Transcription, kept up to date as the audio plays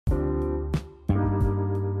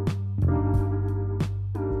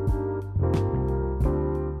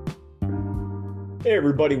Hey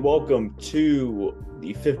everybody, welcome to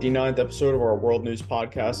the 59th episode of our World News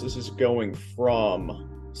Podcast. This is going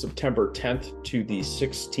from September 10th to the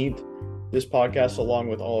 16th. This podcast, along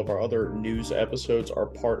with all of our other news episodes, are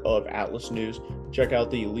part of Atlas News. Check out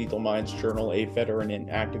the Lethal Minds Journal, a veteran and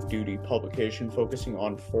active duty publication focusing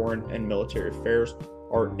on foreign and military affairs,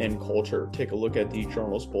 art, and culture. Take a look at the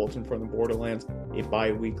journal's Bulletin from the Borderlands, a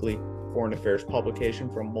bi-weekly foreign affairs publication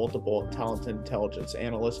from multiple talented intelligence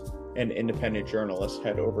analysts and independent journalists.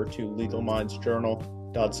 Head over to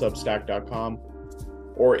lethalmindsjournal.substack.com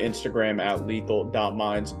or Instagram at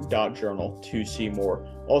lethal.minds.journal to see more.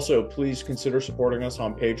 Also, please consider supporting us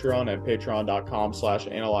on Patreon at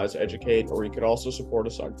patreon.com/analyzeeducate, or you could also support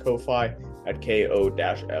us on Ko-Fi at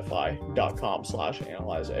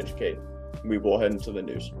ko-fi.com/analyzeeducate. We will head into the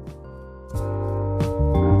news.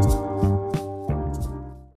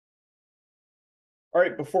 All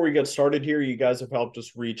right, before we get started here, you guys have helped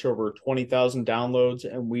us reach over 20,000 downloads,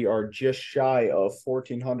 and we are just shy of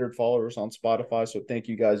 1,400 followers on Spotify. So thank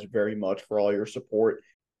you guys very much for all your support.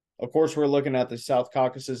 Of course, we're looking at the South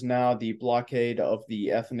Caucasus now. The blockade of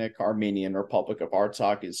the ethnic Armenian Republic of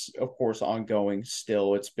Artsakh is, of course, ongoing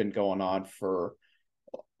still. It's been going on for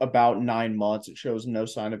about 9 months. It shows no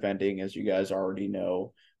sign of ending, as you guys already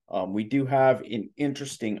know. We do have an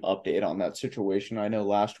interesting update on that situation. I know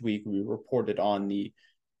last week we reported on the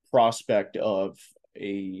prospect of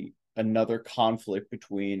another conflict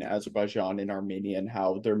between Azerbaijan and Armenia and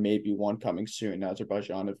how there may be one coming soon.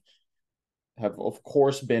 Azerbaijan have of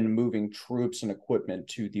course been moving troops and equipment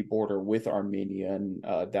to the border with Armenia, and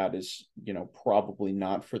that is, probably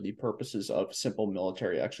not for the purposes of simple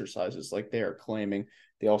military exercises like they are claiming.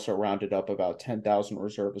 They also rounded up about 10,000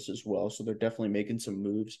 reservists as well, so they're definitely making some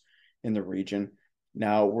moves in the region.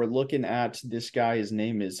 Now we're looking at this guy. His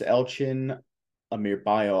name is Elchin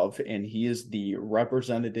Amirbayov, and he is the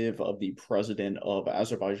representative of the president of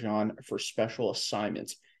Azerbaijan for special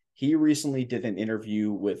assignments. He recently did an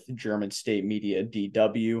interview with German state media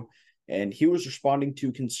DW, and he was responding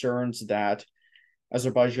to concerns that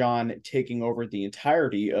Azerbaijan taking over the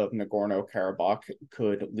entirety of Nagorno-Karabakh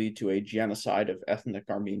could lead to a genocide of ethnic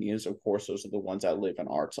Armenians. Of course, those are the ones that live in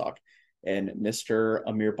Artsakh. And Mr.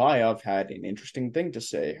 Amirbayov had an interesting thing to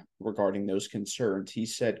say regarding those concerns. He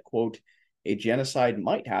said, quote, "A genocide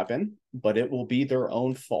might happen, but it will be their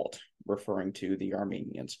own fault," referring to the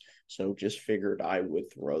Armenians. So just figured I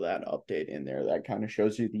would throw that update in there. That kind of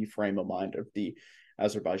shows you the frame of mind of the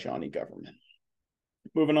Azerbaijani government.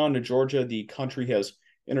 Moving on to Georgia, the country has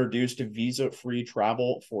introduced visa-free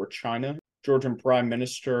travel for China. Georgian Prime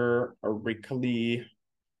Minister Rikali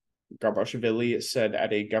Garbashvili said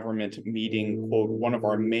at a government meeting, quote, "One of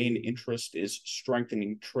our main interests is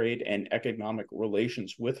strengthening trade and economic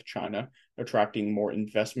relations with China, attracting more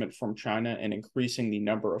investment from China and increasing the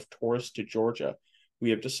number of tourists to Georgia. We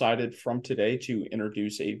have decided from today to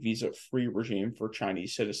introduce a visa-free regime for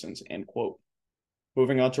Chinese citizens," end quote.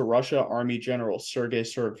 Moving on to Russia, Army General Sergei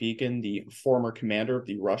Surovikin, the former commander of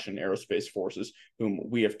the Russian Aerospace Forces, whom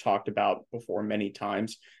we have talked about before many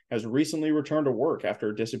times, has recently returned to work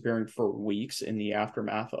after disappearing for weeks in the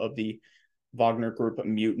aftermath of the Wagner Group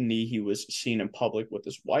mutiny. He was seen in public with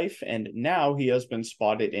his wife, and now he has been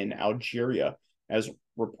spotted in Algeria, as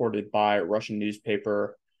reported by Russian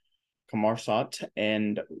newspaper Kommersant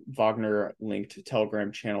and Wagner-linked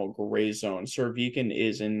Telegram channel Gray Zone. Surovikin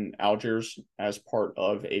is in Algiers as part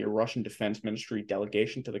of a Russian Defense Ministry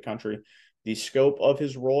delegation to the country. The scope of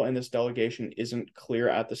his role in this delegation isn't clear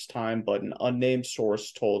at this time, but an unnamed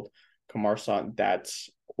source told Kommersant that,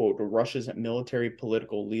 quote, "Russia's military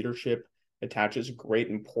political leadership attaches great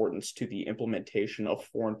importance to the implementation of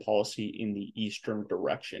foreign policy in the eastern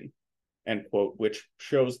direction," end quote, which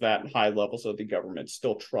shows that high levels of the government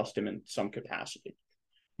still trust him in some capacity.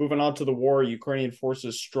 Moving on to the war, Ukrainian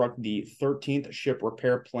forces struck the 13th ship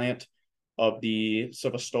repair plant of the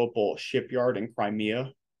Sevastopol shipyard in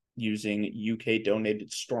Crimea using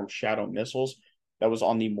UK-donated Storm Shadow missiles. That was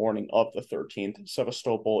on the morning of the 13th.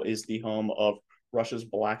 Sevastopol is the home of Russia's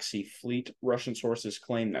Black Sea Fleet. Russian sources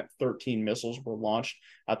claim that 13 missiles were launched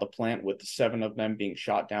at the plant, with 7 of them being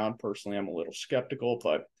shot down. Personally, I'm a little skeptical,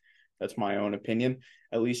 but that's my own opinion.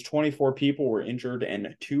 At least 24 people were injured,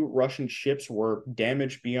 and 2 Russian ships were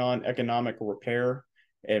damaged beyond economic repair,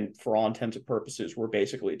 and for all intents and purposes were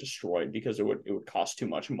basically destroyed because it would cost too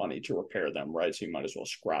much money to repair them, right? So you might as well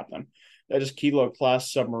scrap them. That is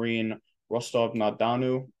Kilo-class submarine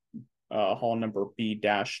Rostov-na-Donu, hull number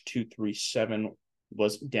B-237,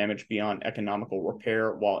 was damaged beyond economical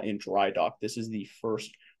repair while in dry dock. This is the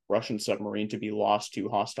first Russian submarine to be lost to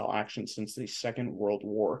hostile action since the Second World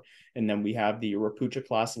War. And then we have the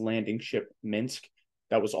Rapucha-class landing ship Minsk,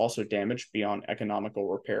 that was also damaged beyond economical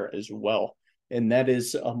repair as well. And that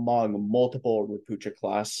is among multiple Rapucha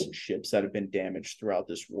class ships that have been damaged throughout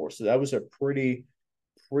this war. So that was a pretty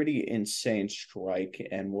insane strike,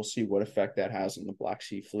 and we'll see what effect that has on the Black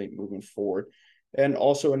Sea Fleet moving forward. And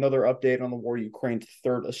also another update on the war, Ukraine's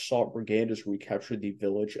 3rd Assault Brigade has recaptured the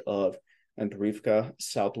village of Andriivka,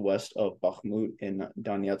 southwest of Bakhmut in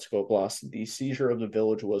Donetsk Oblast. The seizure of the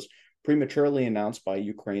village was prematurely announced by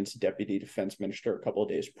Ukraine's deputy defense minister a couple of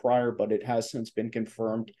days prior, but it has since been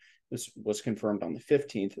confirmed. This was confirmed on the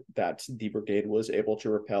 15th that the brigade was able to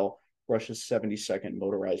repel Russia's 72nd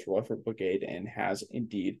Motorized Rifle Brigade and has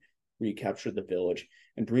indeed recaptured the village.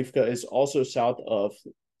 Andriivka is also south of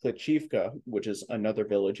Klitschivka, which is another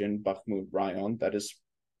village in Bakhmut Rayon that is,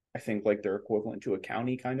 I think, like their equivalent to a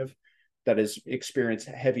county kind of, that has experienced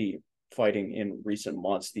heavy fighting in recent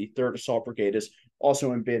months. The 3rd Assault Brigade has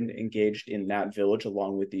also been engaged in that village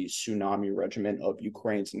along with the Tsunami Regiment of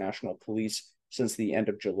Ukraine's National Police since the end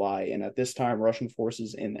of July. And at this time, Russian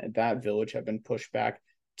forces in that village have been pushed back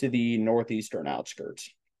to the northeastern outskirts.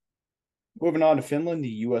 Moving on to Finland, the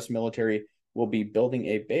U.S. military will be building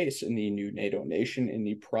a base in the new NATO nation in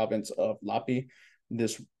the province of Lappi.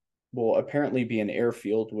 This will apparently be an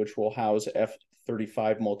airfield which will house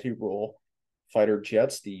F-35 multi-role fighter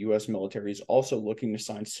jets. The U.S. military is also looking to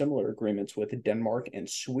sign similar agreements with Denmark and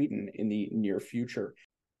Sweden in the near future.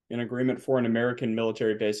 An agreement for an American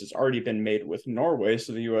military base has already been made with Norway,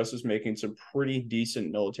 so the U.S. is making some pretty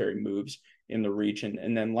decent military moves in the region.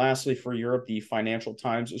 And then lastly, for Europe, the Financial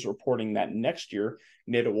Times is reporting that next year,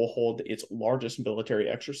 NATO will hold its largest military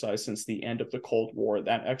exercise since the end of the Cold War.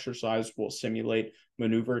 That exercise will simulate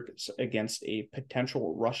maneuvers against a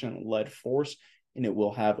potential Russian-led force, and it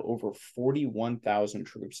will have over 41,000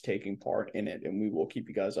 troops taking part in it. And we will keep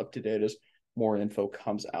you guys up to date as more info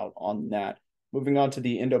comes out on that. Moving on to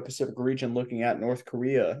the Indo-Pacific region, looking at North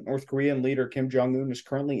Korea. North Korean leader Kim Jong-un is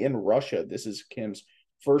currently in Russia. This is Kim's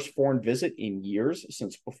first foreign visit in years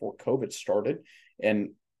since before COVID started,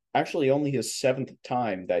 and actually only his 7th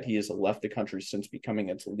time that he has left the country since becoming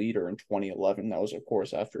its leader in 2011. That was, of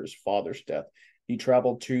course, after his father's death. He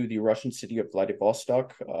traveled to the Russian city of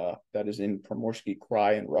Vladivostok, that is in Primorsky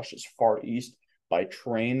Krai in Russia's far east, by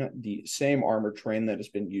train, the same armored train that has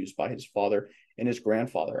been used by his father and his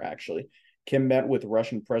grandfather, actually. Kim met with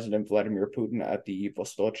Russian President Vladimir Putin at the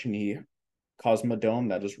Vostochny Cosmodrome,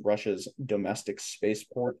 that is Russia's domestic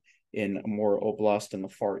spaceport in Amur Oblast in the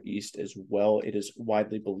Far East as well. It is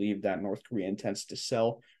widely believed that North Korea intends to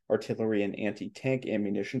sell artillery and anti-tank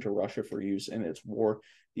ammunition to Russia for use in its war.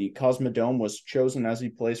 The Cosmodrome was chosen as the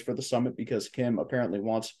place for the summit because Kim apparently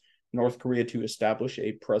wants North Korea to establish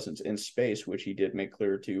a presence in space, which he did make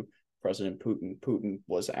clear to President Putin. Putin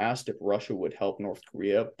was asked if Russia would help North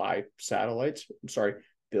Korea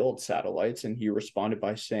build satellites, and he responded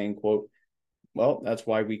by saying, quote, "Well, that's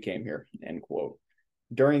why we came here," end quote.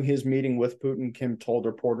 During his meeting with Putin, Kim told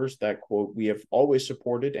reporters that, quote, "We have always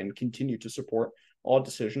supported and continue to support all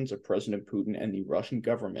decisions of President Putin and the Russian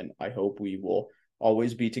government. I hope we will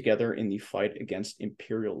always be together in the fight against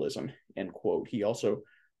imperialism," end quote. He also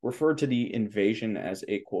referred to the invasion as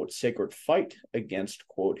a, quote, "sacred fight against,"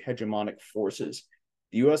 quote, "hegemonic forces."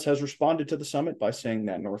 The U.S. has responded to the summit by saying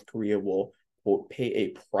that North Korea will, quote, "pay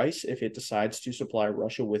a price if it decides to supply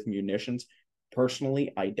Russia with munitions."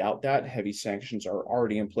 Personally, I doubt that. Heavy sanctions are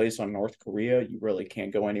already in place on North Korea. You really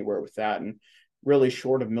can't go anywhere with that. And really,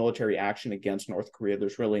 short of military action against North Korea,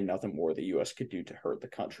 there's really nothing more the U.S. could do to hurt the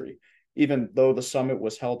country. Even though the summit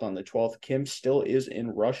was held on the 12th, Kim still is in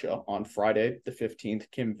Russia. On Friday, the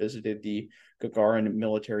 15th, Kim visited the Gagarin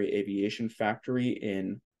military aviation factory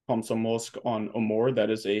in Komsomolsk on Amur. That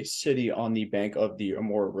is a city on the bank of the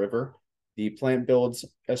Amur River. The plant builds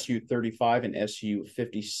Su-35 and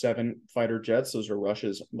Su-57 fighter jets. Those are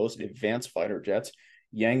Russia's most advanced fighter jets.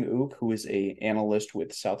 Yang Uk, who is an analyst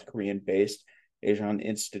with South Korean-based Aegon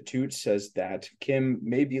Institute, says that Kim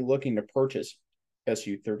may be looking to purchase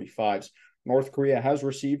Su-35s. North Korea has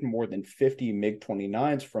received more than 50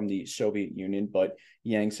 MiG-29s from the Soviet Union, but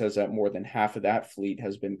Yang says that more than half of that fleet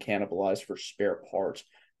has been cannibalized for spare parts.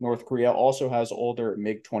 North Korea also has older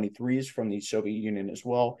MiG-23s from the Soviet Union as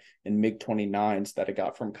well, and MiG-29s that it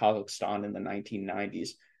got from Kazakhstan in the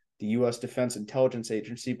 1990s. The U.S. Defense Intelligence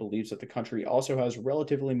Agency believes that the country also has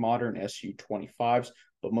relatively modern Su-25s,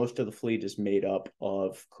 but most of the fleet is made up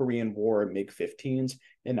of Korean War MiG-15s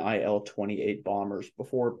and Il-28 bombers.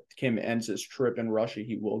 Before Kim ends his trip in Russia,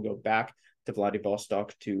 he will go back to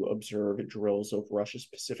Vladivostok to observe drills of Russia's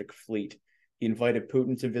Pacific Fleet. He invited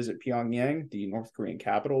Putin to visit Pyongyang, the North Korean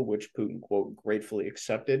capital, which Putin, quote, "gratefully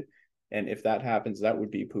accepted." And if that happens, that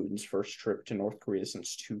would be Putin's first trip to North Korea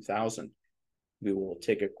since 2000. We will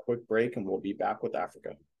take a quick break and we'll be back with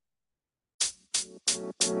Africa.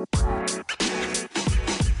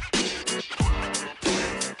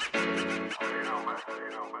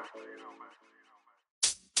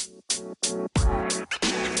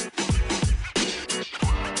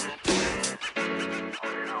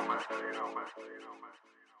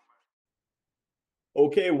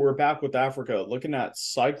 Okay, we're back with Africa. Looking at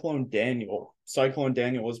Cyclone Daniel. Cyclone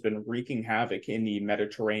Daniel has been wreaking havoc in the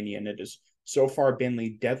Mediterranean. It has so far been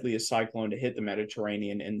the deadliest cyclone to hit the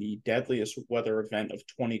Mediterranean and the deadliest weather event of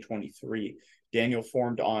 2023. Daniel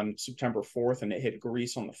formed on September 4th and it hit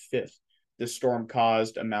Greece on the 5th. This storm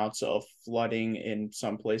caused amounts of flooding in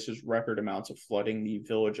some places, record amounts of flooding. The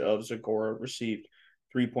village of Zagora received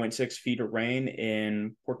 3.6 feet of rain,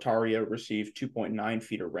 and Portaria received 2.9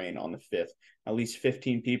 feet of rain on the 5th. At least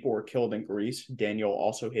 15 people were killed in Greece. Daniel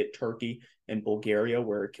also hit Turkey and Bulgaria,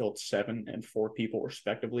 where it killed 7 and 4 people,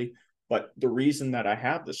 respectively. But the reason that I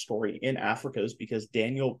have this story in Africa is because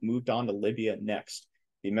Daniel moved on to Libya next.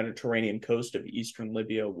 The Mediterranean coast of eastern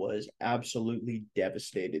Libya was absolutely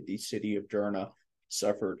devastated. The city of Derna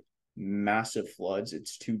suffered massive floods.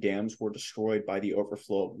 Its 2 dams were destroyed by the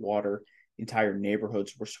overflow of water. Entire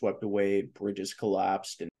neighborhoods were swept away, bridges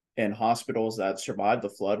collapsed, and hospitals that survived the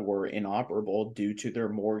flood were inoperable due to their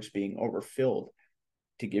morgues being overfilled.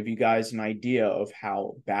 To give you guys an idea of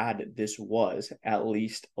how bad this was, at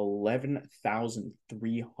least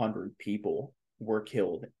 11,300 people were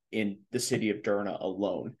killed in the city of Derna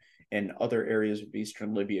alone, and other areas of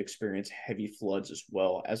eastern Libya experienced heavy floods as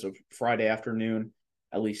well. As of Friday afternoon,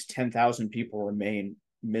 at least 10,000 people remain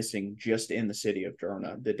missing just in the city of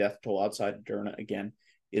Derna. The death toll outside of Derna, again,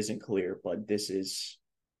 isn't clear, but this is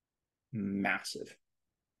massive.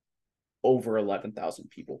 Over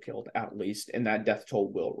 11,000 people killed at least, and that death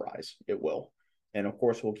toll will rise. It will. And of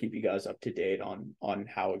course, we'll keep you guys up to date on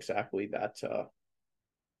how exactly that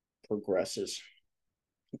progresses.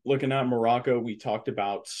 Looking at Morocco, we talked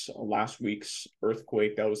about last week's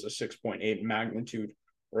earthquake. That was a 6.8 magnitude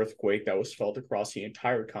earthquake that was felt across the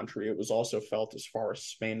entire country. It was also felt as far as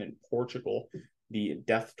Spain and Portugal. The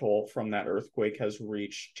death toll from that earthquake has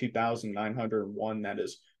reached 2,901. That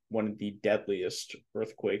is one of the deadliest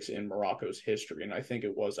earthquakes in Morocco's history. And I think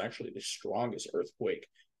it was actually the strongest earthquake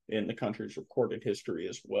in the country's recorded history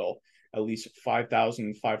as well. At least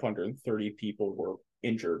 5,530 people were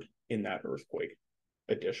injured in that earthquake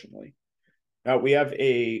additionally. Now we have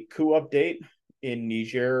a coup update in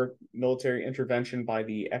Niger. Military intervention by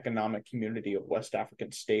the Economic Community of West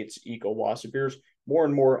African States, ECOWAS, appears more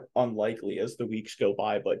and more unlikely as the weeks go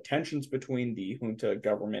by, but tensions between the junta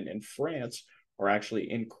government and France are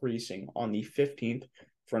actually increasing. On the 15th,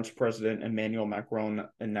 French President Emmanuel Macron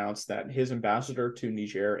announced that his ambassador to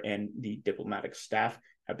Niger and the diplomatic staff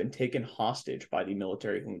have been taken hostage by the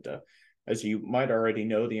military junta. As you might already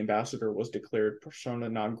know, the ambassador was declared persona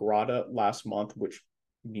non grata last month, which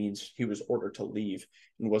means he was ordered to leave,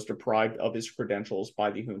 and was deprived of his credentials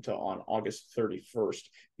by the junta on August 31st.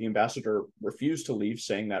 The ambassador refused to leave,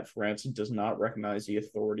 saying that France does not recognize the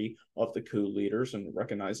authority of the coup leaders and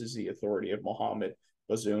recognizes the authority of Mohamed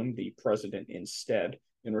Bazoum, the president, instead.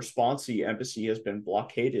 In response, the embassy has been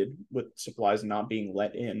blockaded, with supplies not being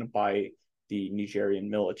let in by the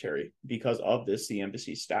Nigerian military. Because of this, the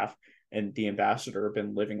embassy staff and the ambassador have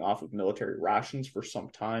been living off of military rations for some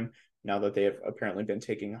time. Now that they have apparently been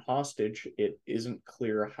taken hostage, it isn't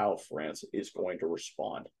clear how France is going to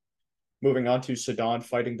respond. Moving on to Sudan,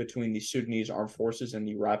 fighting between the Sudanese armed forces and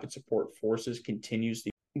the rapid support forces continues.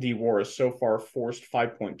 The war has so far forced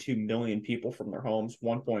 5.2 million people from their homes.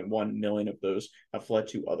 1.1 million of those have fled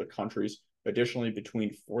to other countries. Additionally,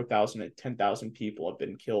 between 4,000 and 10,000 people have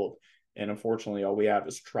been killed. And unfortunately, all we have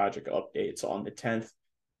is tragic updates. On the 10th,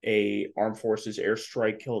 a armed forces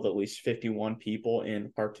airstrike killed at least 51 people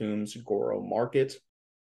in Khartoum's Goro market.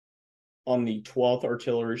 On the 12th,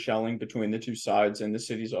 artillery shelling between the two sides in the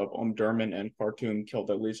cities of Omdurman and Khartoum killed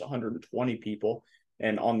at least 120 people.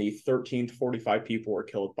 And on the 13th, 45 people were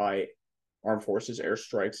killed by armed forces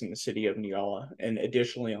airstrikes in the city of Niala. And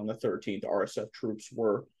additionally, on the 13th, RSF troops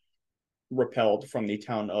were repelled from the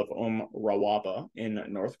town of Rawaba in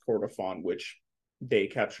North Kordofan, which they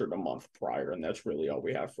captured a month prior. And that's really all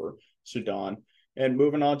we have for Sudan. And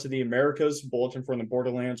moving on to the Americas, Bulletin from the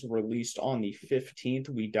Borderlands released on the 15th.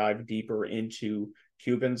 We dive deeper into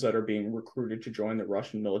Cubans that are being recruited to join the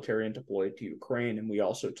Russian military and deployed to Ukraine. And we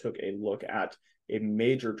also took a look at a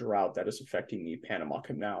major drought that is affecting the Panama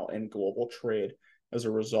Canal and global trade as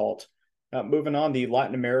a result. Moving on, the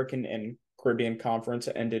Latin American and Caribbean Conference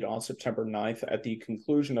ended on September 9th. At the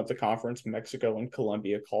conclusion of the conference, Mexico and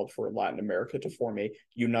Colombia called for Latin America to form a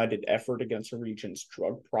united effort against the region's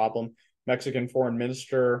drug problem. Mexican Foreign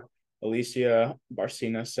Minister Alicia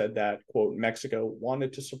Barcina said that, quote, Mexico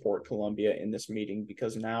wanted to support Colombia in this meeting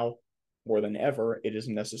because now, more than ever, it is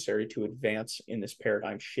necessary to advance in this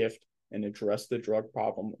paradigm shift and address the drug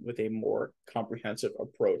problem with a more comprehensive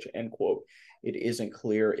approach, end quote. It isn't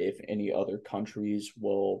clear if any other countries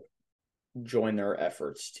will join their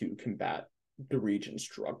efforts to combat the region's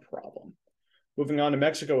drug problem. Moving on to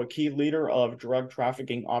Mexico, a key leader of drug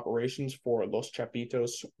trafficking operations for Los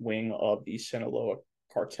Chapitos wing of the Sinaloa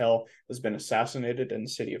cartel has been assassinated in the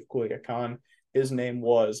city of Culiacan. His name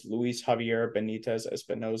was Luis Javier Benitez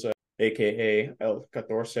Espinoza, aka El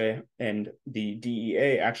Catorce, and the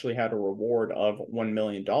DEA actually had a reward of $1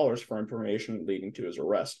 million for information leading to his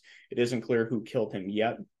arrest. It isn't clear who killed him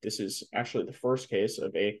yet. This is actually the first case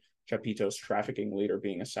of a Chapitos trafficking leader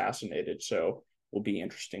being assassinated, so will be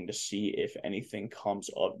interesting to see if anything comes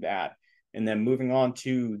of that. And then moving on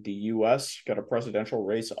to the U.S., got a presidential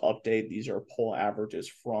race update. These are poll averages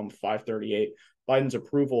from 538. Biden's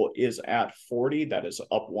approval is at 40. That is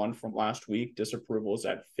up 1 from last week. Disapproval is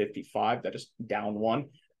at 55. That is down 1.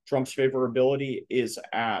 Trump's favorability is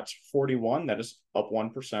at 41. That is up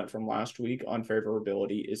 1% from last week.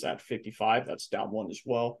 Unfavorability is at 55. That's down 1 as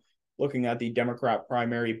well. Looking at the Democrat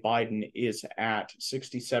primary, Biden is at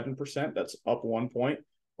 67%. That's up 1 point.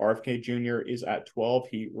 RFK Jr. is at 12.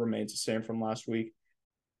 He remains the same from last week.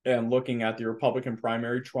 And looking at the Republican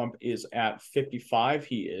primary, Trump is at 55.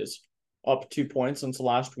 He is up 2 points since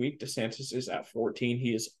last week. DeSantis is at 14.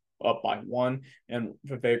 He is up by 1. And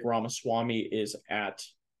Vivek Ramaswamy is at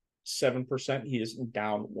 7%. He is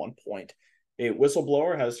down 1 point. A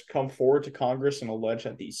whistleblower has come forward to Congress and alleged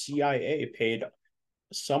that the CIA paid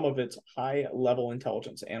some of its high-level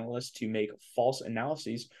intelligence analysts to make false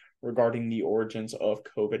analyses regarding the origins of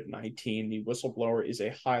COVID-19. The whistleblower is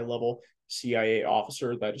a high-level CIA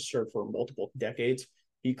officer that has served for multiple decades.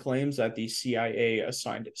 He claims that the CIA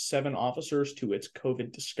assigned 7 officers to its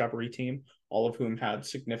COVID discovery team, all of whom had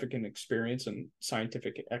significant experience and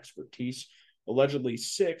scientific expertise. Allegedly,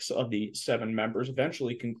 6 of the 7 members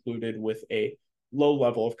eventually concluded with a low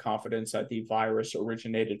level of confidence that the virus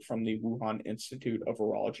originated from the Wuhan Institute of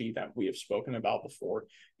Virology that we have spoken about before.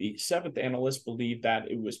 The 7th analyst believed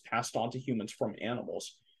that it was passed on to humans from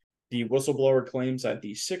animals. The whistleblower claims that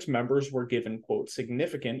the 6 members were given, quote,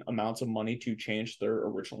 significant amounts of money to change their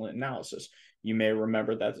original analysis. You may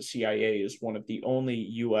remember that the CIA is one of the only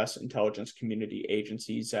U.S. intelligence community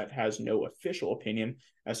agencies that has no official opinion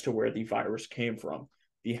as to where the virus came from.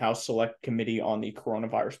 The House Select Committee on the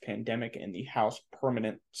Coronavirus Pandemic and the House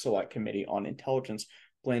Permanent Select Committee on Intelligence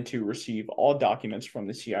plan to receive all documents from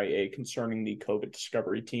the CIA concerning the COVID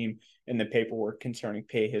discovery team and the paperwork concerning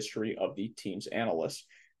pay history of the team's analysts.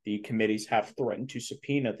 The committees have threatened to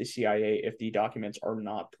subpoena the CIA if the documents are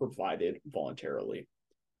not provided voluntarily.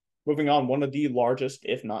 Moving on, one of the largest,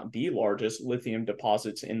 if not the largest, lithium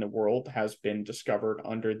deposits in the world has been discovered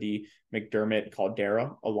under the McDermott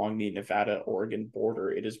caldera along the Nevada-Oregon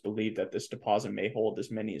border. It is believed that this deposit may hold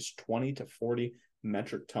as many as 20 to 40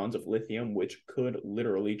 metric tons of lithium, which could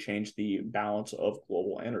literally change the balance of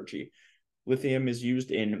global energy. Lithium is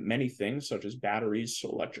used in many things, such as batteries,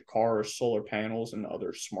 electric cars, solar panels, and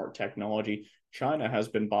other smart technology. China has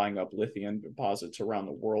been buying up lithium deposits around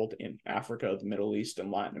the world in Africa, the Middle East, and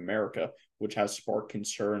Latin America, which has sparked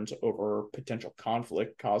concerns over potential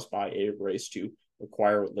conflict caused by a race to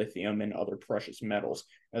acquire lithium and other precious metals.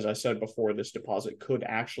 As I said before, this deposit could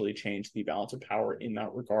actually change the balance of power in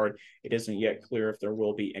that regard. It isn't yet clear if there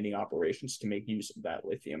will be any operations to make use of that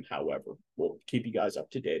lithium. However, we'll keep you guys up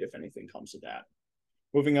to date if anything comes of that.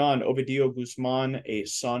 Moving on, Ovidio Guzman, a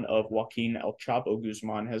son of Joaquin El Chapo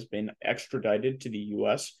Guzman, has been extradited to the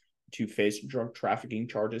U.S. to face drug trafficking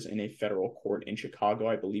charges in a federal court in Chicago.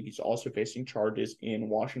 I believe he's also facing charges in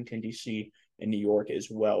Washington, D.C., and New York as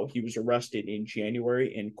well. He was arrested in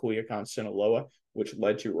January in Culiacan, Sinaloa, which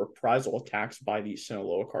led to reprisal attacks by the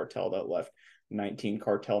Sinaloa cartel that left 19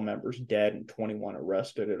 cartel members dead and 21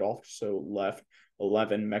 arrested. It also left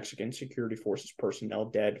 11 Mexican security forces personnel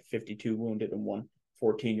dead, 52 wounded, and 1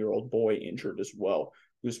 14-year-old boy injured as well.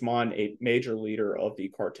 Guzman, a major leader of the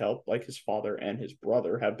cartel, like his father and his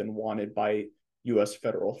brother, have been wanted by U.S.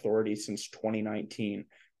 federal authorities since 2019.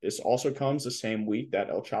 This also comes the same week that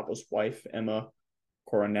El Chapo's wife, Emma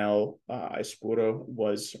Coronel Aispuro,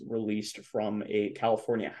 was released from a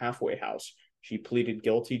California halfway house. She pleaded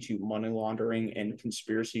guilty to money laundering and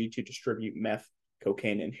conspiracy to distribute meth,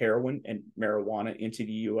 cocaine, and heroin and marijuana into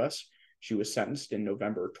the U.S. She was sentenced in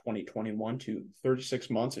November 2021 to 36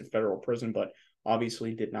 months in federal prison, but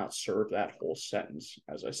obviously did not serve that whole sentence.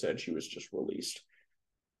 As I said, she was just released.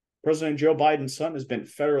 President Joe Biden's son has been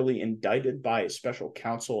federally indicted by special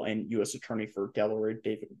counsel and U.S. Attorney for Delaware,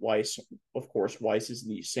 David Weiss. Of course, Weiss is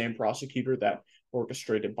the same prosecutor that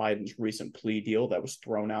orchestrated Biden's recent plea deal that was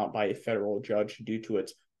thrown out by a federal judge due to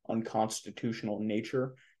its unconstitutional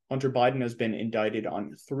nature. Hunter Biden has been indicted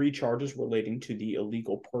on 3 charges relating to the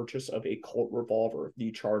illegal purchase of a Colt revolver.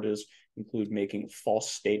 The charges include making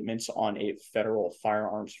false statements on a federal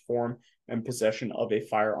firearms form and possession of a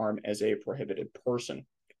firearm as a prohibited person.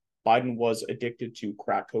 Biden was addicted to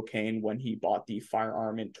crack cocaine when he bought the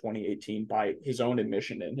firearm in 2018 by his own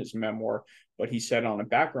admission in his memoir, but he said on a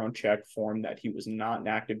background check form that he was not an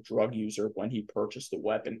active drug user when he purchased the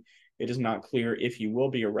weapon. It is not clear if he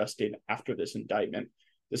will be arrested after this indictment.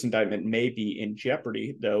 This indictment may be in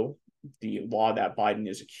jeopardy, though. The law that Biden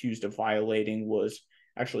is accused of violating was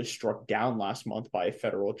actually struck down last month by a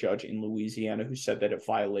federal judge in Louisiana who said that it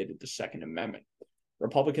violated the Second Amendment.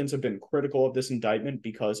 Republicans have been critical of this indictment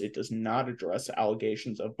because it does not address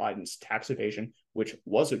allegations of Biden's tax evasion, which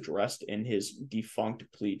was addressed in his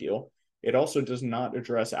defunct plea deal. It also does not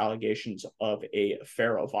address allegations of a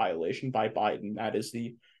FARA violation by Biden, that is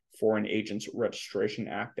the Foreign Agents Registration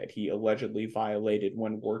Act that he allegedly violated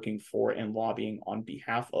when working for and lobbying on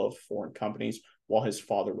behalf of foreign companies while his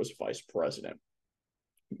father was vice president.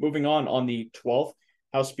 Moving on the 12th,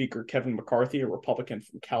 House Speaker Kevin McCarthy, a Republican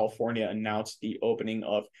from California, announced the opening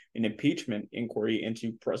of an impeachment inquiry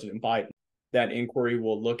into President Biden. That inquiry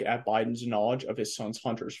will look at Biden's knowledge of his son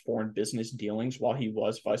Hunter's foreign business dealings while he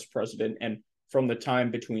was vice president and from the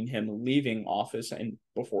time between him leaving office and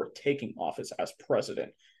before taking office as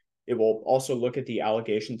president. It will also look at the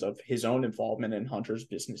allegations of his own involvement in Hunter's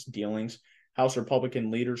business dealings. House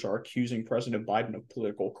Republican leaders are accusing President Biden of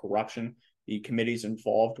political corruption. The committees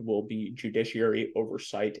involved will be Judiciary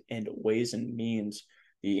Oversight and Ways and Means.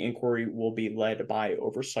 The inquiry will be led by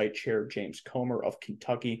Oversight Chair James Comer of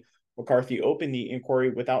Kentucky. McCarthy opened the inquiry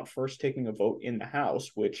without first taking a vote in the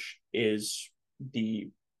House, which is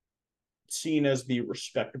seen as the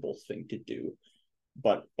respectable thing to do.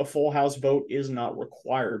 But a full House vote is not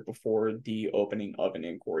required before the opening of an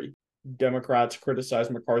inquiry. Democrats criticized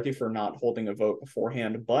McCarthy for not holding a vote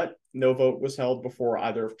beforehand, but no vote was held before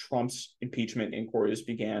either of Trump's impeachment inquiries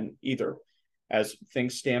began either. As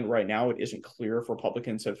things stand right now, it isn't clear if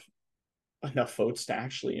Republicans have enough votes to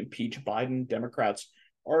actually impeach Biden. Democrats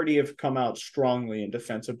already have come out strongly in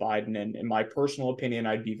defense of Biden, and in my personal opinion,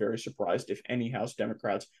 I'd be very surprised if any House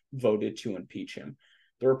Democrats voted to impeach him.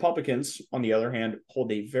 The Republicans, on the other hand,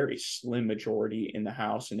 hold a very slim majority in the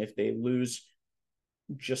House, and if they lose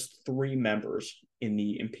just 3 members in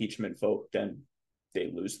the impeachment vote, then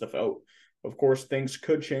they lose the vote. Of course, things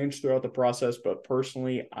could change throughout the process, but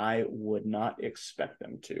personally, I would not expect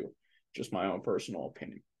them to. Just my own personal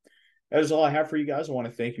opinion. That is all I have for you guys. I want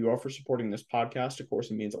to thank you all for supporting this podcast. Of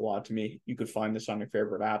course, it means a lot to me. You could find this on your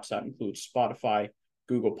favorite apps. That includes Spotify,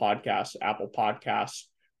 Google Podcasts, Apple Podcasts.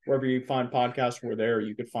 Wherever you find podcasts, we're there.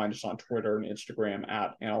 You could find us on Twitter and Instagram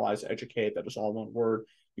at AnalyzeEducate. That is all one word.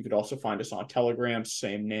 You could also find us on Telegram,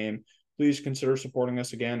 same name. Please consider supporting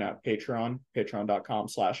us again at Patreon,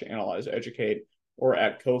 patreon.com/AnalyzeEducate, or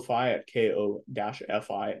at Ko-Fi at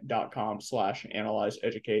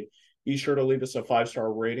ko-fi.com/AnalyzeEducate. Be sure to leave us a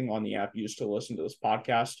 5-star rating on the app used to listen to this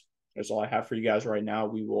podcast. That's all I have for you guys right now.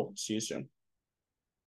 We will see you soon.